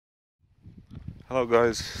Hello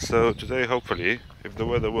guys, so today hopefully, if the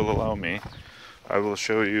weather will allow me, I will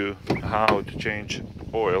show you how to change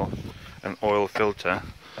oil and oil filter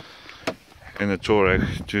in a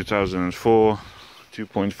Touareg 2004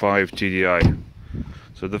 2.5 TDI.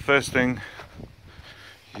 So the first thing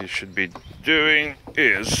you should be doing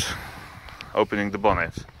is opening the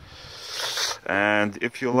bonnet, and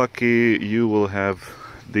if you're lucky you will have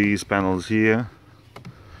these panels here.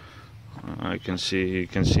 You can see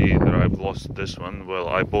that I've lost this one. Well,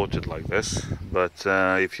 I bought it like this, but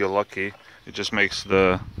if you're lucky it just makes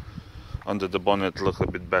the under the bonnet look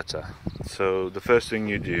a bit better. So the first thing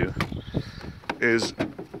you do is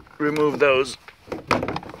remove those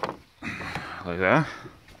like that.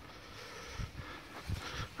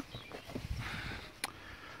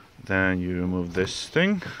 Then you remove this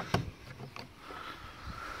thing.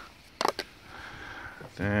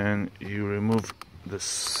 Then you remove the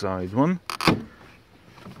side one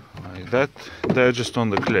like that. They're just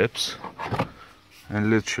on the clips,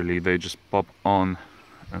 and literally they just pop on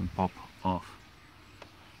and pop off,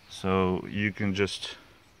 so you can just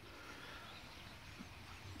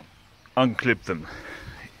unclip them.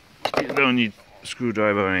 You don't need a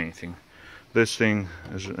screwdriver or anything. This thing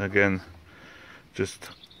is, again,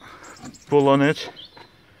 just pull on it,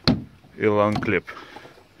 it'll unclip.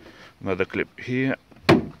 Another clip here,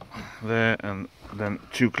 there, and then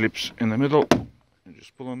two clips in the middle. You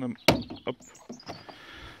just pull on them up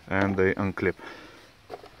and they unclip.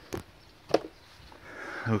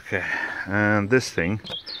 Okay, and this thing,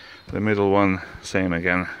 the middle one, same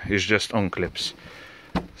again, is just unclips.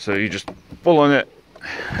 So you just pull on it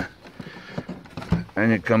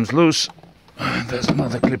and it comes loose. There's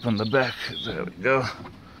another clip on the back, there we go.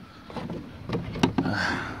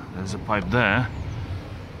 There's a pipe there.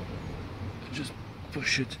 Just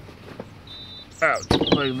push it out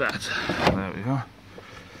like that. There we go.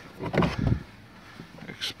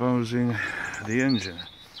 Exposing the engine.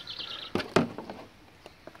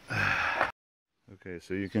 Okay,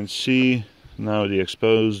 so you can see now the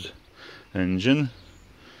exposed engine.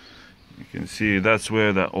 You can see that's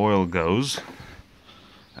where the oil goes,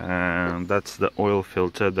 and that's the oil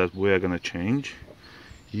filter that we're going to change.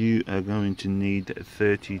 You are going to need a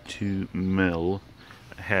 32mm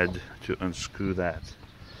head to unscrew that.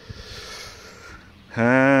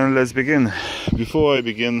 And let's begin. Before I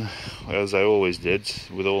begin, as I always did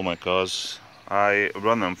with all my cars, I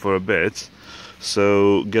run them for a bit,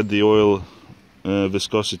 so get the oil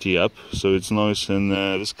viscosity up, so it's nice and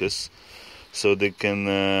viscous, so they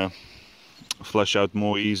can flush out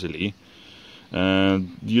more easily.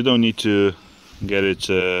 And you don't need to get it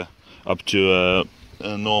up to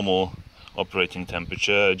a normal operating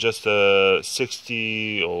temperature, just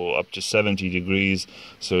 60 or up to 70 degrees,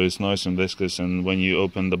 so it's nice and viscous, and when you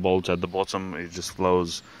open the bolt at the bottom it just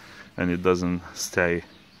flows and it doesn't stay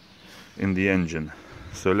in the engine.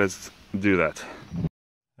 So let's do that.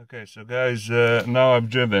 Okay, so guys, now I've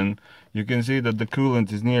driven, you can see that the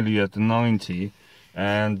coolant is nearly at 90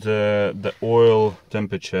 and the oil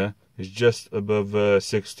temperature is just above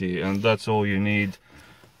 60, and that's all you need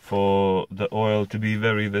for the oil to be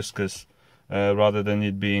very viscous, rather than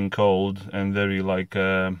it being cold and very like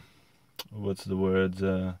what's the word,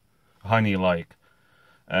 honey like.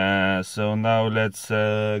 So now let's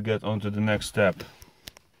get on to the next step.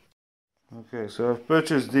 Okay, so I've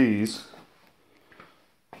purchased these,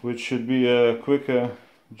 which should be a quicker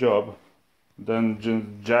job than just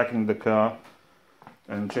jacking the car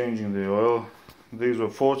and changing the oil. These were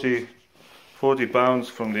 40 pounds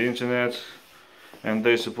from the internet, and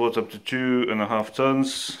they support up to 2.5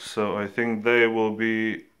 tons, so I think they will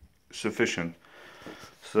be sufficient.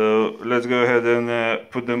 So let's go ahead and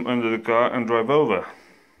put them under the car and drive over.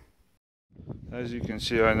 As you can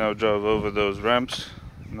see, I now drove over those ramps,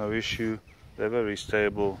 no issue. They're very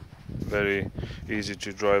stable, very easy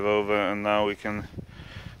to drive over, and now we can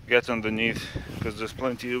get underneath, because there's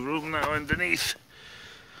plenty of room now underneath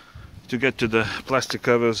to get to the plastic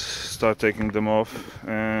covers, start taking them off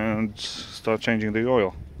and start changing the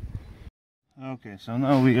oil. Okay, so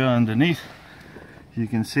now we are underneath. You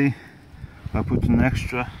can see I put an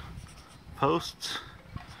extra posts.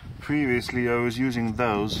 Previously I was using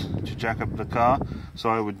those to jack up the car, so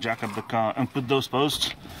I would jack up the car and put those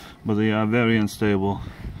posts, but they are very unstable,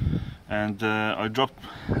 and I dropped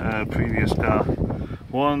a previous car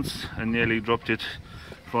once and nearly dropped it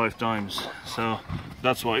 5 times, so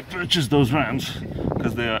that's why I purchased those ramps,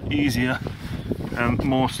 because they are easier and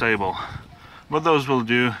more stable. But those will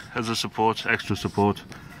do as a support, extra support.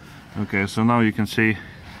 Okay, so now you can see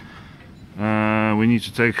we need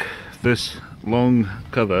to take this long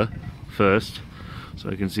cover first, so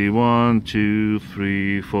I can see 1, 2,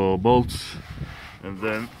 3, 4 bolts, And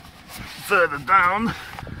then further down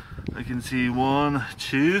I can see 1,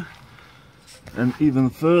 2, and even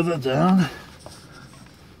further down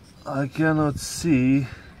I cannot see.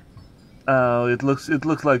 Oh, it looks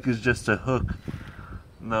like it's just a hook,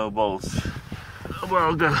 no bolts.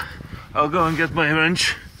 Well, I'll go and get my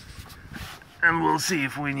wrench and we'll see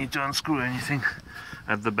if we need to unscrew anything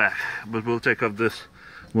at the back, but we'll take off this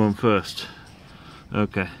one first.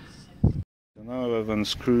 Okay, so now I've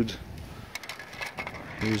unscrewed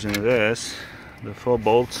using this, the 4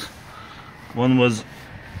 bolts. One was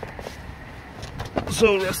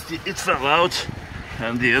so rusty it fell out,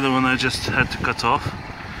 and the other one I just had to cut off,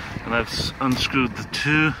 and I've unscrewed the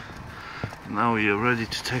 2. Now we are ready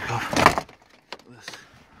to take off this.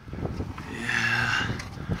 Yeah,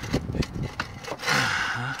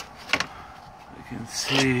 you can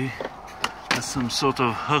see there's some sort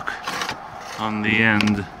of hook on the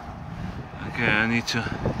end. Okay, I need to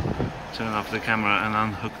turn off the camera and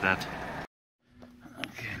unhook that.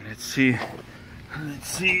 Okay, let's see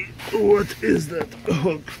what is that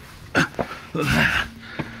hook.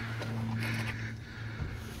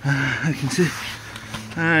 I can see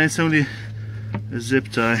it's only a zip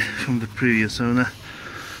tie from the previous owner,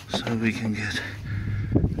 so we can get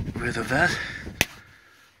rid of that.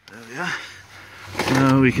 There we are.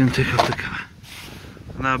 Now we can take off the cover.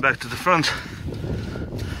 Now back to the front.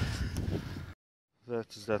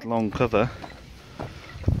 That is that long cover.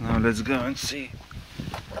 Now let's go and see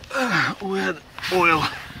where the oil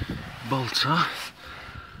bolts are.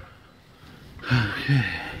 Okay.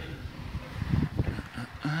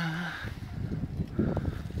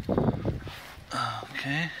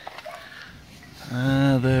 Okay.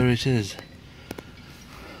 There it is.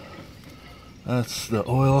 That's the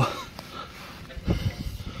oil.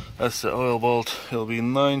 That's the oil bolt. It'll be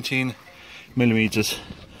 19 millimeters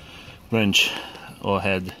wrench or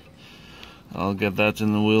head. I'll get that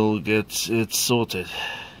and we'll get it sorted.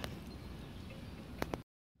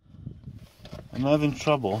 I'm having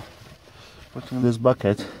trouble putting this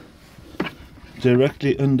bucket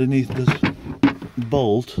directly underneath this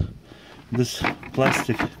bolt. This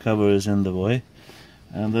plastic cover is in the way,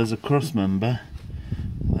 and there's a cross member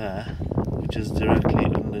there which is directly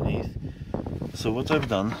underneath. So what I've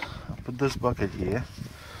done, I put this bucket here,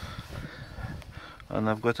 and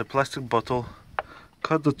I've got a plastic bottle,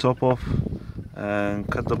 cut the top off and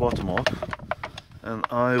cut the bottom off, and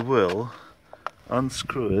I will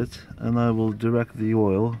unscrew it and I will direct the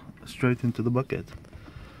oil straight into the bucket.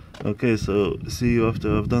 Okay, so see you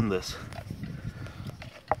after I've done this.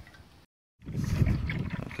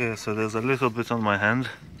 Okay, so there's a little bit on my hand,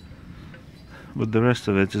 but the rest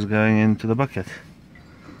of it is going into the bucket.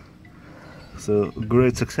 So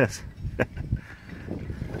great success.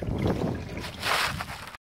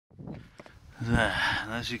 There,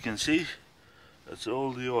 and as you can see, that's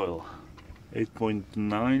all the oil.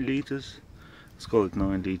 8.9 liters. Let's call it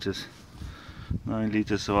 9 liters. 9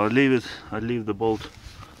 liters. So I'll leave the bolt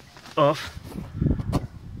off,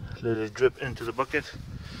 let it drip into the bucket,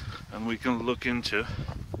 and we can look into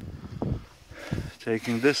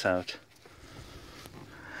taking this out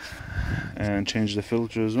and change the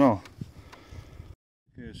filter as well.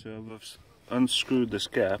 Okay, so I've unscrewed this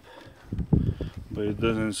cap, but it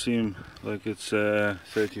doesn't seem like it's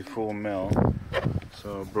 34 mil.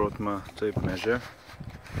 So I brought my tape measure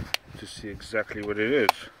to see exactly what it is,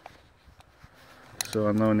 so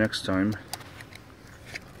I know next time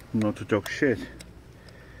not to talk shit.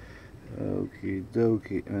 Okie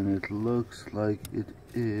dokie, and it looks like it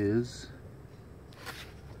is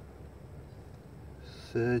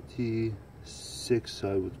 36,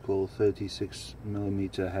 I would call 36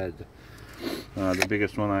 millimeter head. The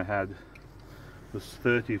biggest one I had was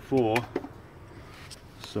 34,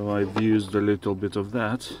 so I've used a little bit of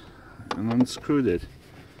that and unscrewed it,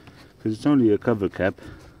 because it's only a cover cap.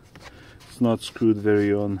 It's not screwed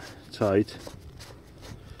very on tight,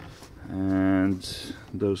 and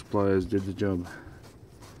those pliers did the job.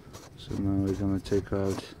 So now we're gonna take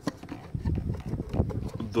out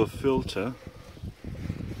the filter,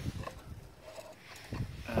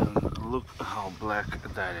 and look how black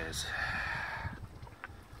that is.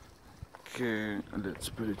 Okay, let's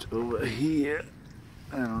put it over here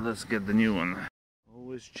and let's get the new one.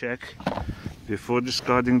 Always check before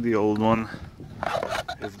discarding the old one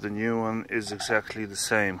if the new one is exactly the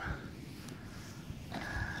same,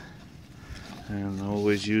 and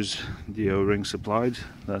always use the O-ring supplied.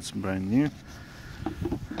 That's brand new.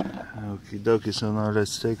 Okie dokie, so now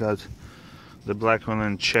let's take out the black one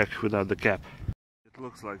and check without the cap. It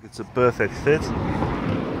looks like it's a perfect fit,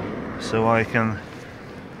 so I can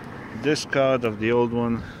discard of the old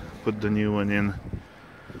one, put the new one in,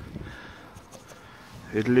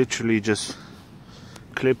 it literally just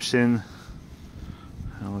clips in.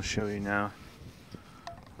 I'll show you now,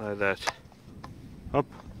 like that. Up,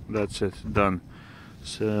 that's it, done.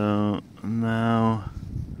 So now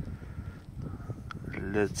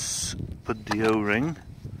let's put the O-ring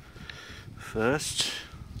first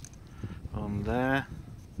on there,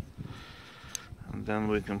 and then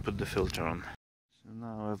we can put the filter on. So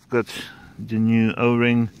now I've got the new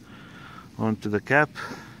O-ring onto the cap,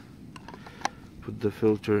 put the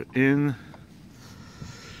filter in,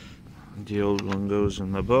 the old one goes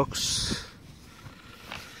in the box.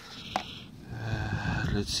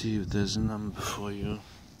 Let's see if there's a number for you.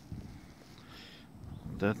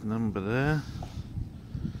 That number there.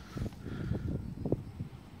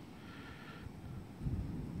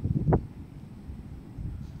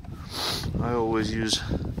 I always use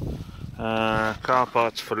car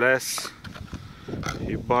parts for less.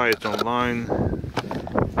 You buy it online,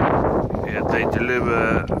 yeah, they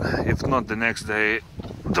deliver, if not the next day,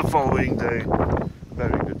 the following day.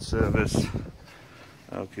 Very good service.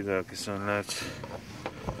 Okie dokie, so let's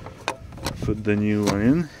put the new one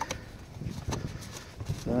in.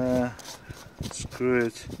 There, screw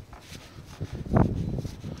it.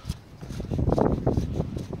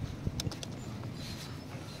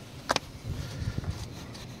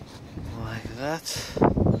 Like that.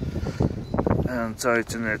 And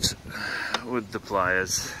tighten it with the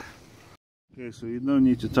pliers. Okay, so you don't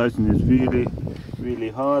need to tighten it really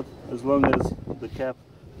hard, as long as the cap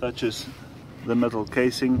touches the metal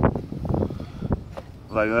casing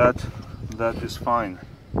like that, that is fine.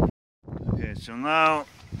 Okay, so now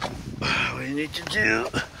what you need to do,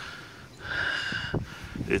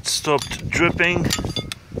 it stopped dripping,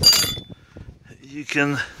 you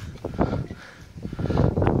can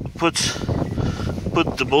put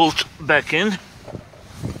the bolt back in.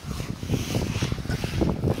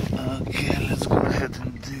 Okay, let's go ahead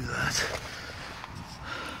and do that.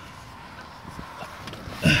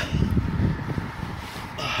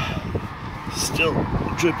 Still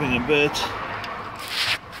dripping a bit,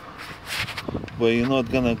 but you're not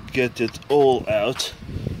gonna get it all out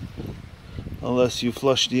unless you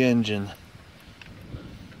flush the engine.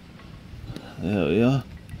 There we are.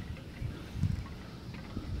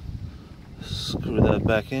 Screw that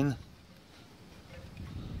back in.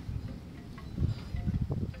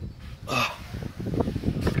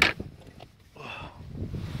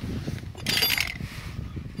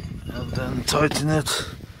 And then tighten it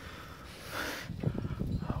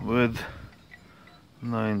with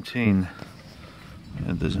 19.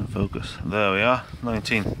 It doesn't focus. There we are,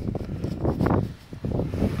 19.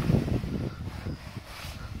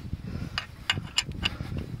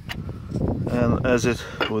 And as it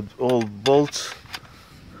with all bolts,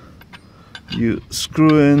 you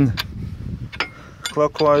screw in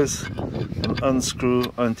clockwise and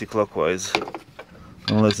unscrew anti-clockwise,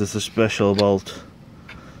 unless it's a special bolt.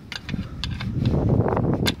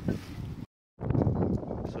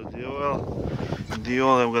 The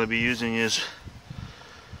oil I'm going to be using is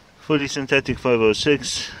fully synthetic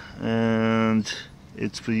 506, and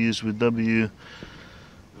it's for use with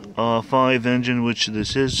WR5 engine, which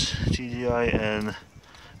this is, TDI, and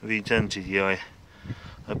V10 TDI.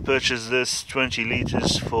 I purchased this 20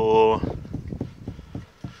 litres for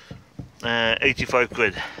 85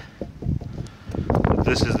 quid.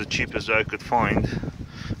 This is the cheapest I could find,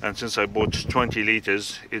 and since I bought 20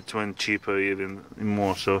 litres it went cheaper even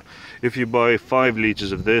more. So if you buy 5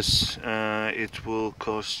 litres of this, it will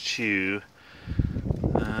cost you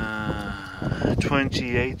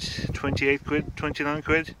 28 quid, 29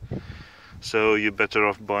 quid. So you're better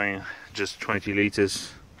off buying just 20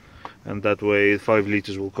 litres, and that way 5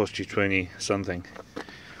 litres will cost you 20 something.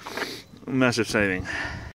 Massive saving.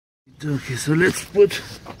 Okay, so let's put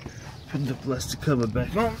the plastic cover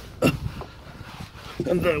back on,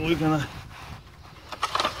 and then we're gonna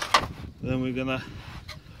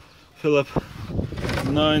fill up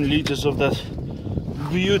 9 litres of that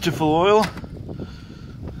beautiful oil.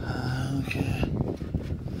 Okay,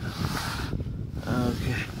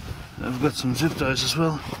 I've got some zip ties as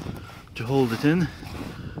well to hold it in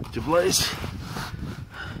to place.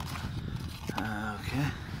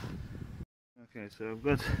 Okay, so I've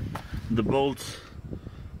got the bolts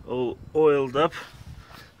all oiled up.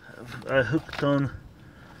 I hooked on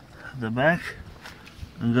the back.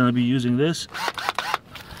 I'm gonna be using this,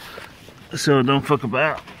 so don't fuck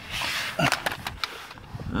about.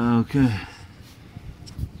 Okay,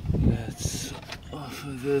 let's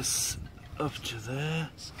offer this up to there.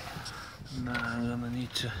 Now I'm gonna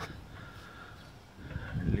need to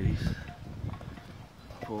release,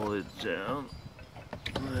 pull it down.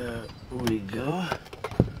 There we go.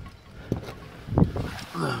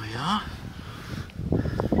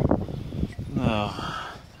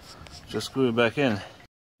 just screw it back in.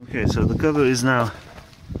 Okay, so the cover is now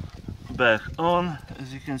back on.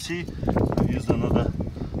 As you can see, I've used another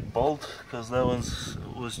bolt because that one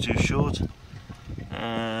was too short.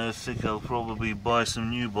 I think I'll probably buy some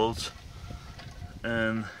new bolts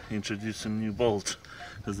and introduce some new bolts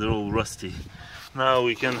because they're all rusty. Now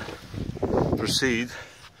we can proceed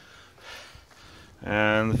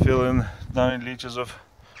and fill in 9 liters of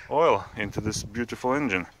oil into this beautiful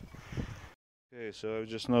engine. Okay, so I've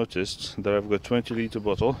just noticed that I've got 20-liter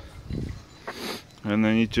bottle and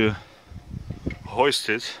I need to hoist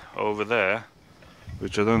it over there,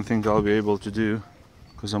 which I don't think I'll be able to do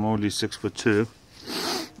because I'm only 6'2"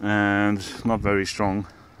 and not very strong,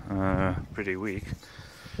 pretty weak.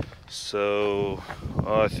 So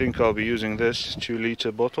I think I'll be using this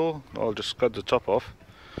 2-liter bottle. I'll just cut the top off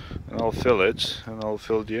and I'll fill it, and I'll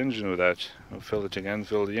fill the engine with that. I'll fill it again,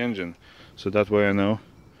 fill the engine, so that way I know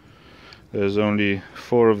there's only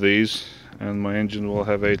 4 of these and my engine will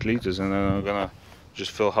have 8 liters, and then I'm gonna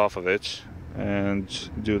just fill half of it and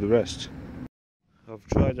do the rest. I've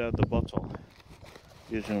tried out the bottle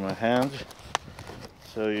using my hand,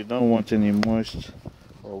 so you don't want any moist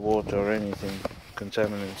or water or anything,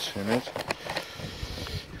 contaminants in it,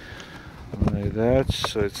 like that.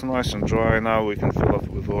 So it's nice and dry. Now we can fill up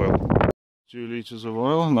with oil. 2 liters of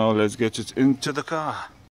oil. Now let's get it into the car.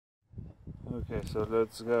 Okay, so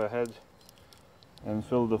let's go ahead and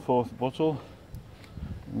fill the 4th bottle,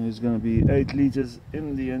 and it's going to be 8 liters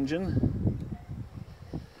in the engine,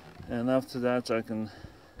 and after that I can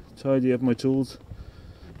tidy up my tools,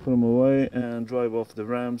 put them away and drive off the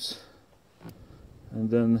ramps,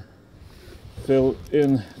 and then fill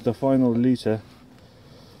in the final liter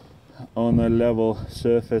on a level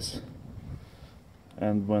surface.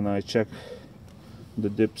 And when I check the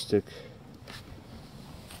dipstick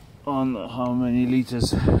on how many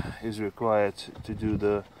liters is required to do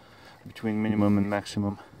the between minimum and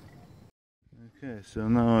maximum. Okay, so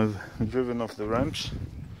now I've driven off the ramps,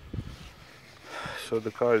 so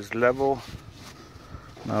the car is level.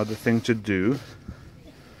 Now the thing to do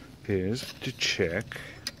is to check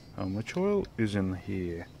how much oil is in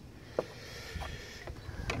here.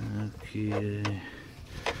 Okay,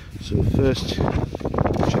 so first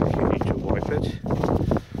check, you need to wipe it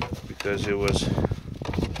because it was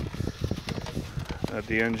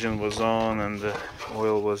the engine was on and the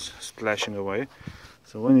oil was splashing away.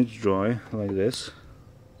 So when it's dry like this,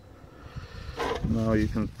 now you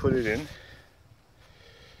can put it in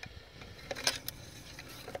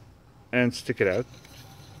and stick it out,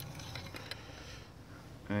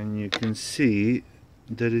 and you can see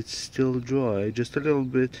that it's still dry, just a little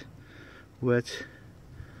bit wet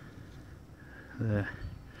there.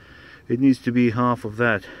 It needs to be half of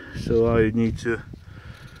that, so I need to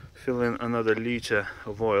fill in another liter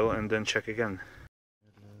of oil and then check again.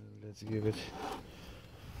 Let's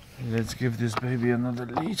give this baby another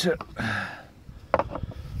liter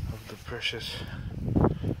of the precious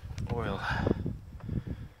oil.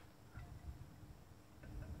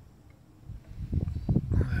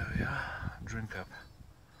 There we are, drink up.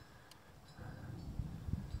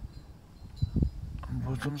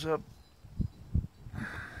 Bottoms up.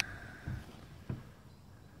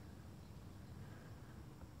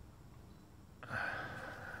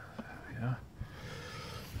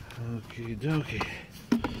 Okie dokie.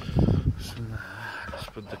 So now let's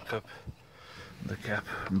put the cap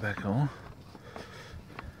back on,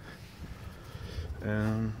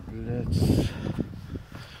 and let's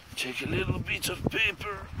take a little bit of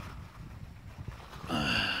paper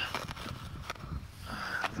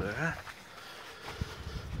there.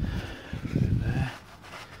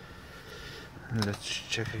 Let's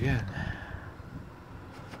check again.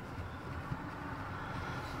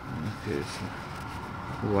 Okay, so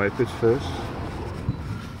wipe it first,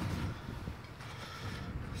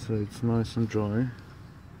 so it's nice and dry.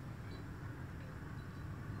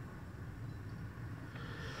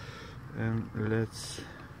 And let's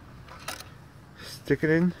stick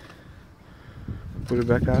it in, put it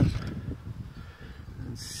back out,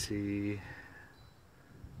 and see.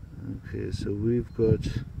 Okay, so we've got,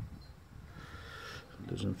 it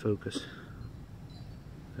doesn't focus,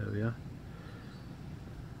 there we are.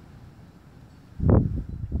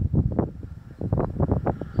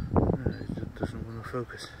 It doesn't want to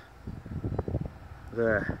focus.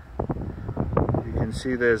 There, you can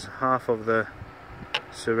see there's half of the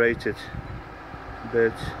serrated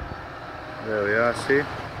bit. There we are, see?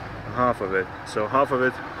 Half of it. So half of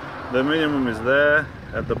it, the minimum is there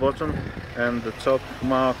at the bottom, and the top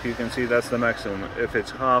mark, you can see that's the maximum. If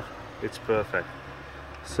it's half, it's perfect.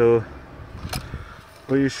 So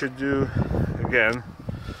what you should do again,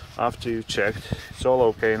 after you checked, it's all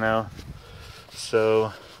okay now,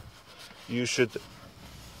 so you should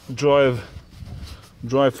drive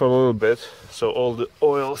for a little bit so all the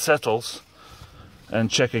oil settles, and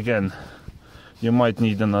check again. You might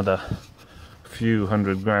need another few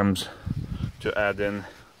 100 grams to add in,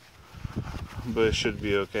 but it should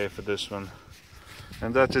be okay for this one.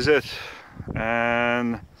 And that is it.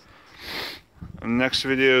 And next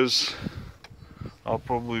videos I'll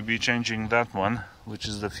probably be changing that one, which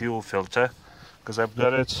is the fuel filter, because I've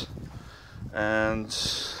got it. And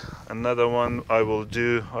another one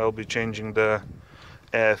I'll be changing the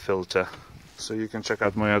air filter. So you can check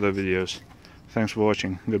out my other videos. Thanks for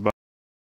watching. Goodbye.